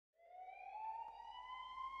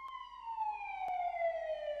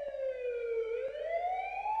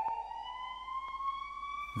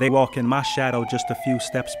They walk in my shadow just a few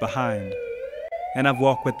steps behind. And I've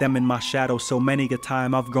walked with them in my shadow so many a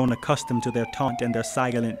time I've grown accustomed to their taunt and their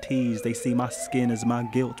silent tease. They see my skin as my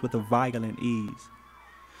guilt with a violent ease.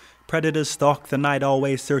 Predators stalk the night,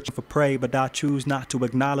 always searching for prey, but I choose not to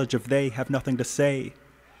acknowledge if they have nothing to say.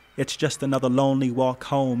 It's just another lonely walk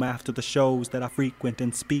home after the shows that I frequent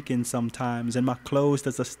and speak in sometimes, and my clothes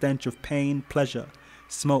there's a stench of pain, pleasure,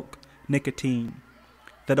 smoke, nicotine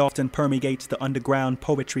that often permeates the underground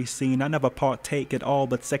poetry scene. I never partake at all,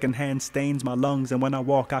 but secondhand stains my lungs, and when I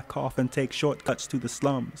walk I cough and take shortcuts to the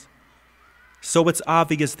slums. So it's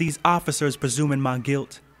obvious these officers, presuming my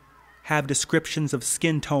guilt, have descriptions of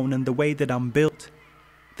skin tone and the way that I'm built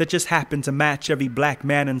that just happen to match every black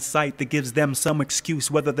man in sight, that gives them some excuse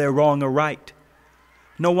whether they're wrong or right.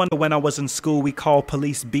 No wonder when I was in school we called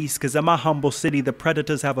police beasts, 'cause in my humble city the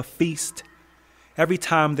predators have a feast every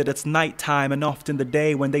time that it's nighttime, and often the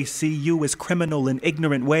day when they see you as criminal in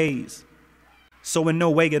ignorant ways. So in no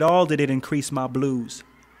way at all did it increase my blues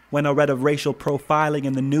when I read of racial profiling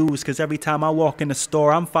in the news, 'cause every time I walk in the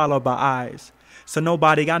store I'm followed by eyes. So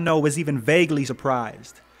nobody I know is even vaguely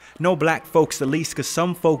surprised. No black folks at least, 'cause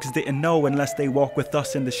some folks didn't know unless they walk with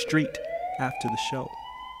us in the street after the show.